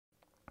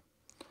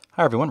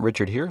Hi everyone,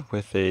 Richard here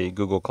with a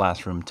Google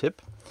Classroom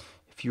tip.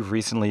 If you've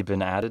recently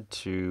been added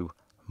to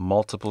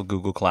multiple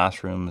Google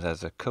Classrooms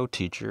as a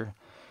co-teacher,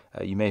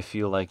 you may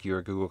feel like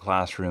your Google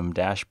Classroom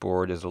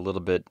dashboard is a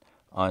little bit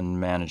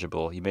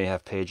unmanageable. You may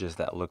have pages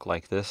that look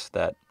like this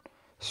that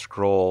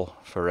scroll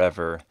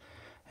forever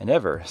and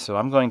ever. So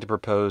I'm going to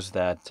propose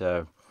that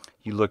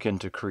you look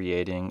into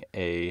creating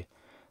a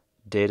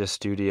Data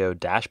Studio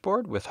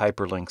dashboard with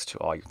hyperlinks to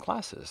all your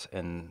classes,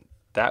 and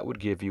that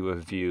would give you a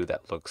view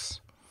that looks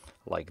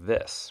like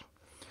this.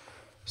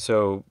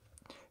 So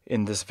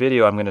in this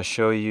video, I'm going to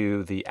show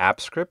you the app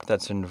script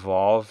that's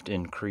involved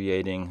in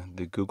creating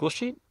the Google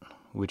Sheet,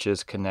 which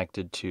is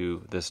connected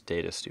to this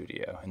Data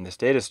Studio. And this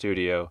Data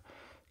Studio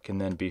can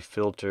then be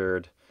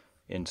filtered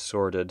and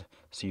sorted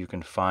so you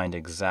can find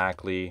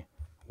exactly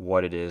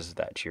what it is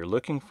that you're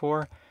looking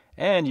for,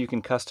 and you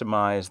can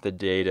customize the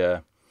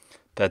data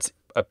that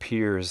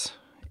appears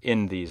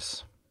in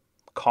these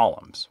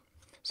columns.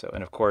 So,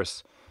 and of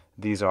course,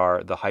 these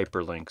are the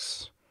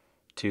hyperlinks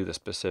to the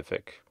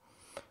specific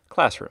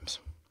classrooms.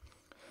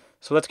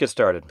 So let's get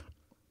started.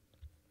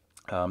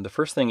 The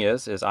first thing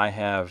is I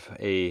have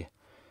a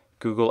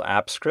Google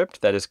App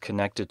script that is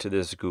connected to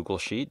this Google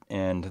Sheet,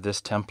 and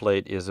this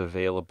template is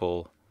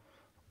available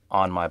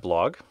on my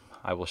blog.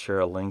 I will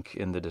share a link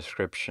in the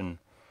description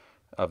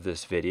of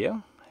this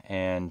video.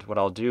 And what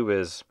I'll do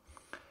is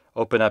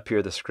open up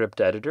here the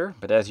script editor,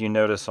 but as you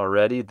notice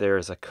already,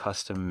 there's a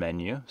custom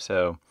menu.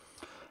 So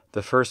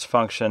the first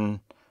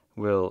function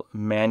will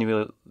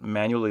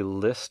manually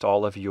list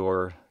all of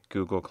your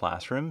Google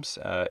Classrooms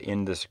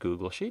in this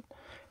Google Sheet.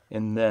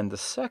 And then the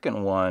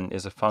second one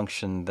is a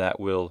function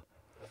that will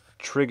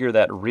trigger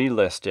that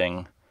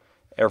relisting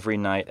every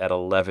night at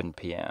 11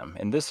 p.m.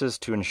 And this is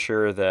to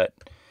ensure that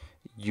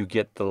you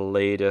get the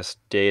latest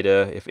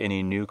data. If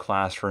any new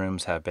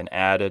classrooms have been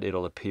added,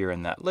 it'll appear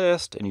in that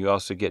list. And you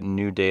also get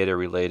new data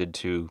related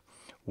to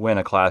when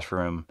a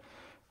classroom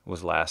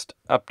was last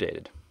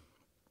updated.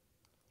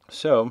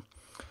 So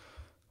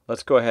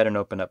let's go ahead and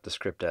open up the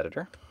script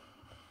editor.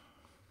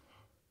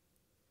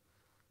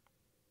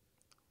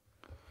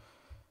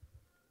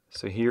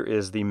 So here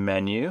is the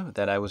menu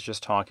that I was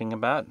just talking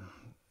about.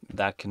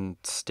 That can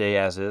stay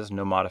as is,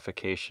 no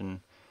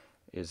modification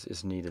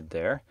is needed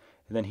there.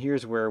 And then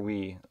here's where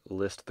we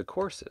list the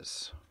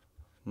courses.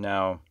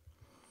 Now,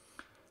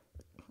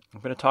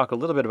 I'm going to talk a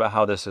little bit about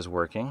how this is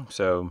working.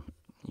 So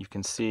you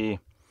can see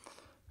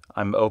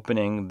I'm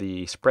opening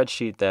the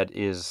spreadsheet that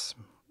is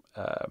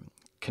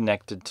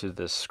connected to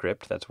this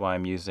script. That's why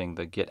I'm using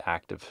the Get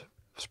Active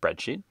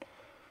spreadsheet.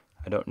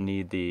 I don't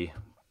need the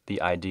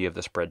ID of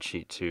the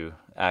spreadsheet to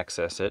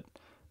access it.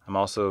 I'm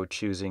also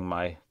choosing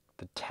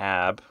the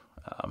tab.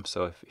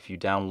 So if you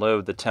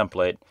download the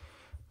template,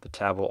 the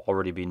tab will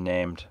already be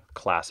named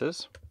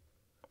Classes,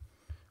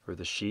 or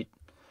the sheet.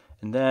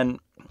 And then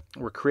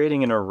we're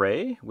creating an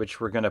array, which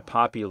we're going to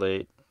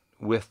populate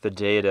with the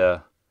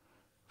data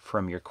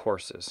from your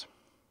courses.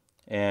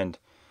 And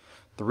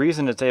the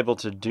reason it's able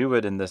to do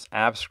it in this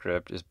app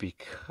script is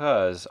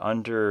because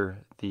under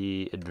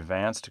the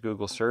advanced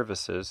Google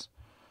services,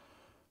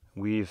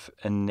 we've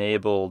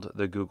enabled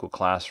the Google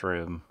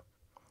Classroom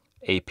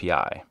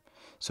API.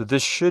 So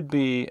this should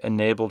be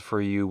enabled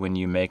for you when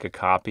you make a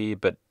copy,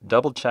 but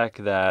double check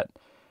that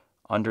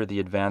under the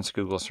advanced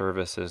Google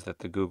services that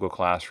the Google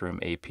Classroom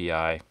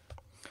API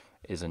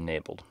is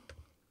enabled.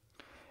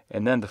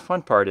 And then the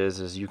fun part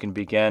is you can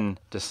begin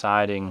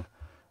deciding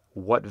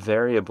what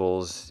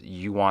variables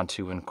you want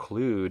to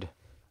include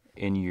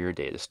in your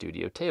Data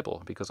Studio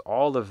table, because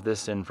all of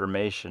this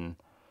information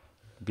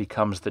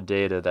becomes the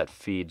data that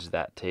feeds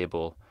that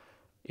table,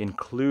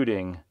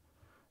 including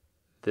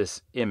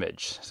this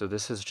image. So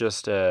this is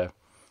just the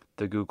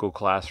Google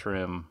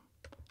Classroom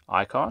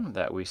icon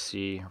that we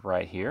see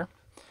right here,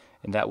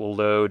 and that will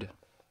load.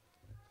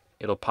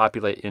 It'll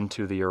populate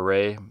into the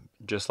array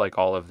just like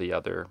all of the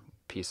other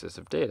pieces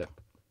of data.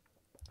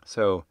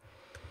 So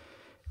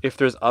if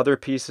there's other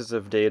pieces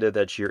of data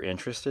that you're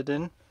interested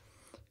in,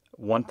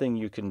 one thing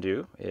you can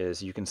do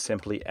is you can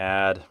simply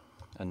add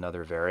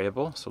another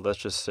variable. So let's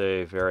just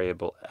say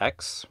variable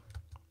x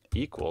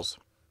equals.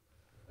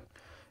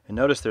 And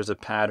notice there's a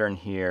pattern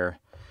here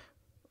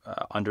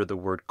under the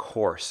word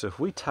course. So if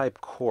we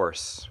type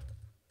course,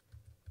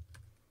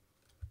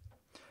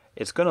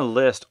 it's going to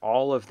list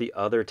all of the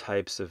other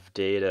types of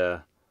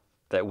data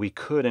that we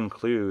could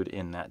include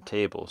in that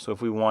table. So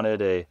if we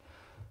wanted a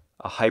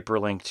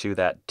hyperlink to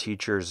that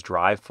teacher's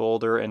drive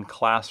folder in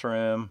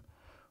Classroom,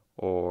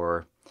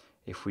 or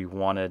if we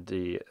wanted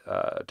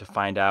to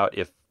find out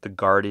if the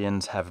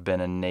Guardians have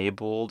been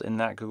enabled in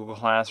that Google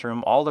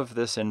Classroom, all of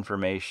this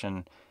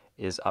information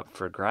is up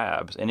for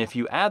grabs. And if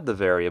you add the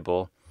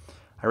variable,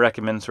 I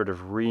recommend sort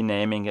of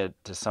renaming it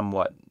to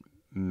somewhat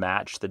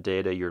match the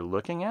data you're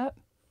looking at.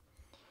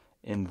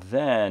 And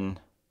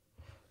then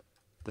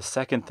the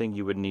second thing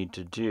you would need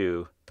to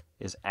do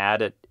is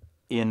add it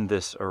in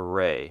this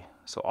array.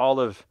 So all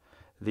of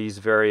these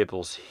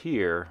variables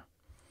here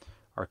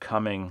are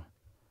coming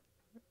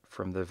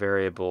from the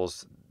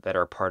variables that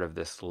are part of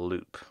this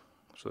loop.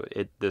 So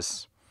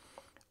this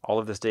all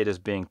of this data is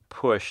being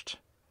pushed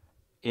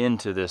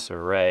into this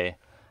array,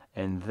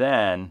 and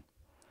then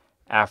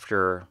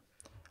after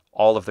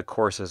all of the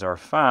courses are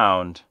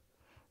found,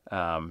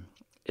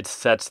 it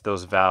sets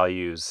those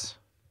values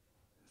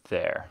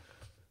there,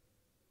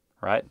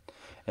 right?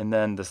 And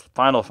then this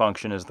final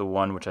function is the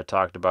one which I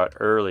talked about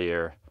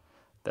earlier,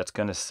 that's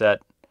going to set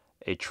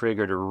a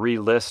trigger to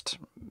relist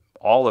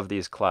all of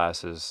these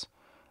classes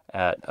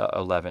at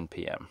 11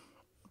 p.m.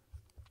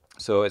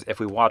 So if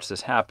we watch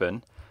this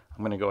happen, I'm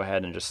going to go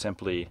ahead and just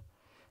simply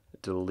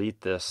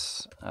delete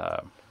this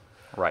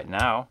right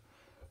now,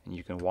 and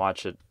you can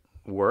watch it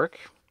work.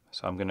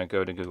 So I'm going to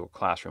go to Google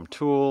Classroom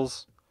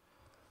Tools,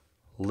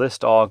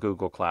 list all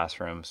Google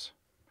Classrooms.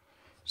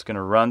 It's going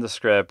to run the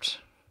script,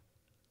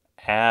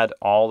 add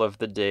all of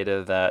the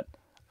data that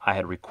I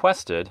had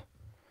requested,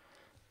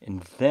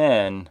 and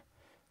then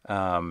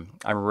I'm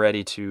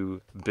ready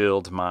to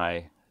build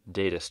my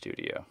Data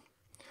Studio.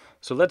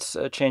 So let's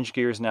change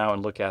gears now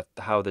and look at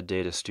how the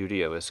Data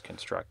Studio is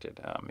constructed.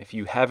 If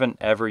you haven't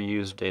ever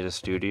used Data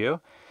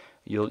Studio,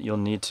 you'll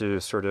need to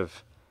sort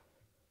of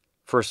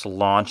first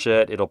launch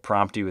it. It'll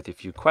prompt you with a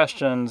few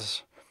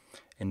questions,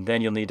 and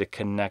then you'll need to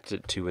connect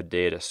it to a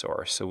data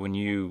source. So when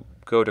you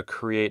go to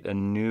create a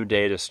new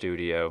Data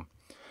Studio,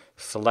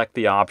 select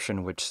the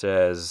option which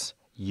says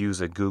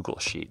Use a Google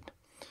Sheet.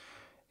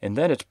 And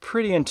then it's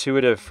pretty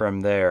intuitive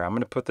from there. I'm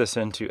going to put this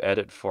into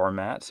edit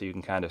format so you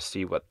can kind of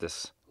see what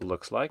this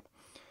looks like.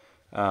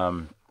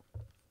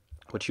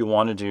 What you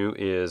want to do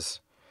is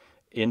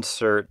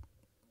insert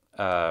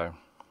a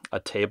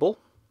table.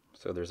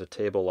 So there's a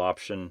table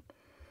option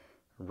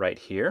right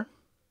here,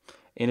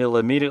 and it'll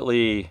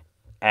immediately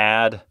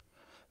add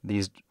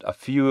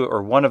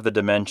one of the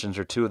dimensions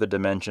or two of the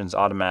dimensions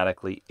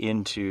automatically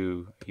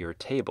into your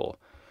table.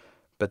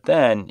 But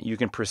then you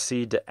can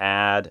proceed to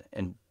add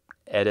and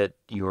edit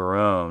your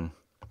own,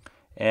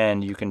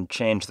 and you can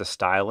change the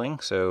styling.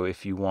 So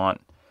if you want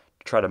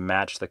to try to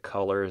match the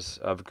colors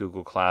of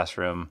Google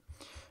Classroom,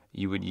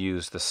 you would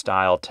use the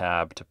Style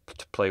tab to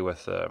play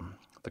with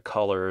the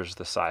colors,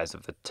 the size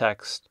of the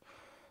text,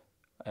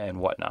 and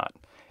whatnot.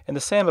 And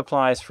the same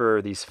applies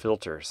for these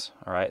filters.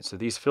 All right, so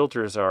these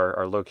filters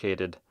are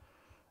located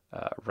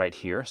right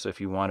here. So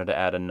if you wanted to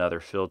add another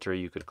filter,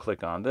 you could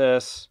click on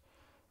this,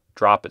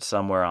 drop it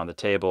somewhere on the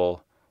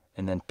table,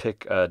 and then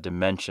pick a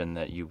dimension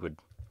that you would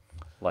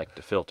like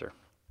to filter.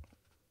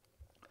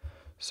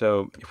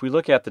 So if we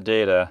look at the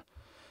data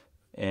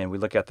and we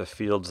look at the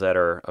fields that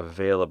are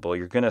available,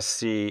 you're going to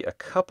see a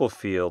couple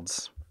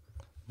fields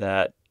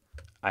that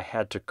I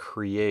had to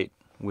create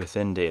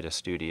within Data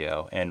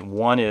Studio. And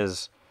one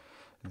is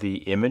the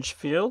image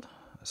field,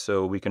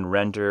 so we can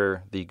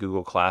render the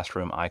Google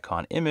Classroom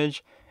icon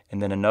image,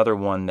 and then another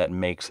one that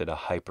makes it a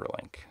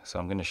hyperlink. So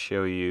I'm going to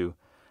show you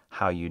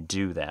how you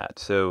do that.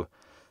 So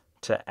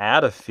to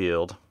add a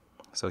field,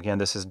 so again,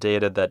 this is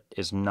data that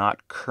is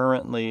not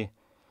currently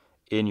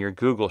in your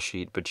Google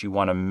Sheet, but you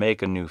want to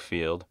make a new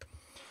field.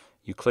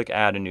 You click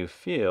Add a New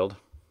Field.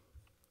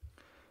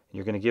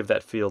 You're going to give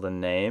that field a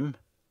name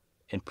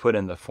and put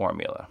in the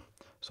formula.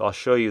 So I'll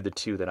show you the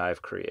two that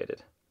I've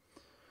created.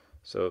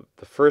 So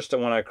the first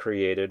one I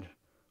created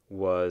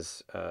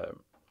was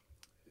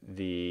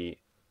the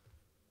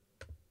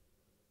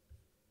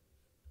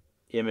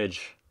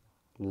image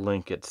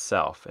link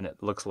itself, and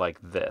it looks like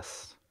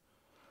this.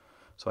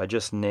 So I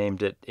just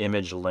named it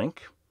image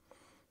link,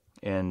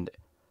 and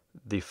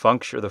the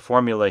function or the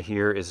formula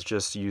here is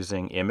just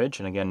using image,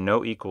 and again,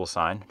 no equal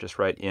sign, just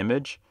write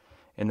image,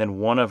 and then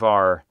one of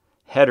our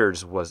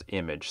headers was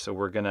image, so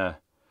we're gonna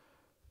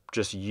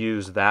just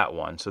use that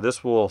one. So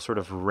this will sort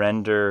of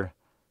render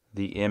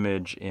the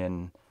image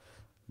in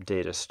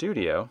Data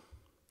Studio,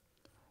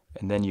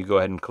 and then you go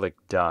ahead and click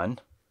done.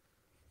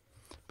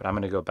 But I'm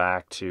going to go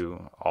back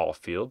to all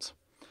fields.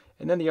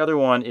 And then the other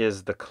one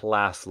is the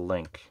class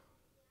link.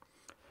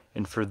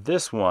 And for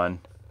this one,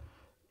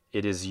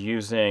 it is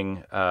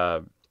using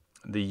the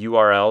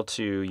URL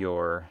to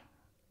your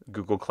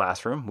Google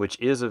Classroom, which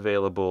is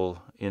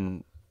available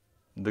in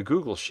the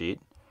Google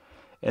Sheet.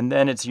 And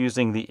then it's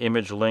using the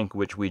image link,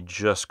 which we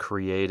just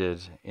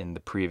created in the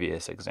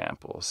previous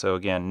example. So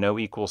again, no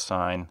equal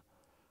sign,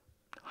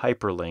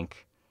 hyperlink,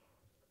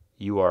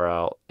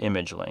 URL,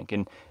 image link.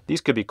 And these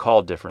could be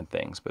called different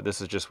things, but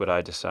this is just what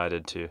I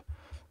decided to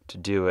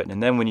do it.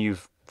 And then when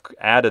you've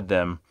added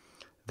them,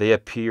 they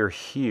appear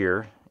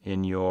here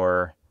in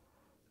your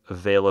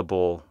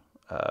available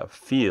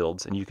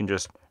fields, and you can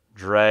just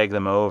drag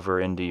them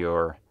over into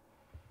your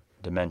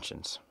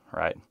dimensions,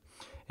 right?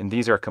 And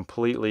these are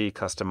completely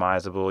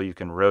customizable. You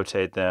can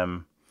rotate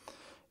them.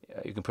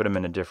 You can put them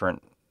in a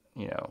different,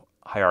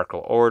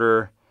 hierarchical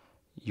order.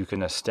 You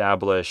can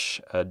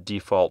establish a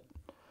default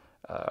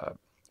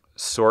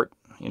sort,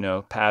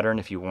 pattern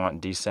if you want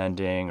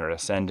descending or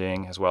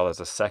ascending, as well as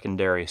a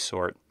secondary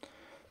sort,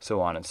 so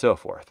on and so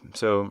forth.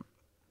 So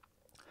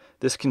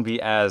this can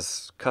be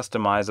as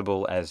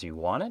customizable as you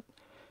want it.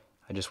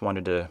 I just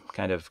wanted to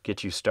kind of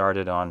get you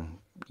started on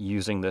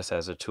using this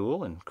as a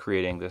tool and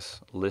creating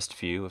this list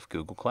view of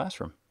Google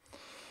Classroom.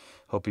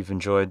 Hope you've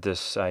enjoyed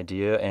this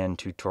idea and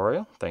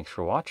tutorial. Thanks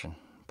for watching.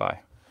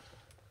 Bye.